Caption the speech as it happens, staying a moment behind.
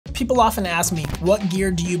People often ask me, what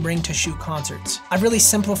gear do you bring to shoot concerts? I've really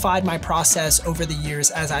simplified my process over the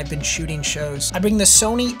years as I've been shooting shows. I bring the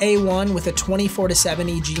Sony A1 with a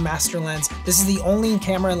 24-70 G Master lens. This is the only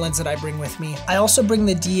camera lens that I bring with me. I also bring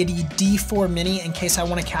the Deity D4 Mini in case I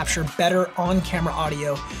want to capture better on-camera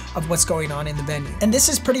audio of what's going on in the venue. And this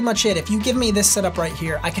is pretty much it. If you give me this setup right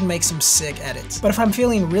here, I can make some sick edits. But if I'm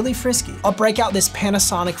feeling really frisky, I'll break out this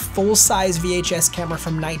Panasonic full-size VHS camera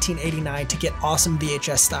from 1989 to get awesome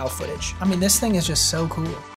VHS style footage. I mean, this thing is just so cool.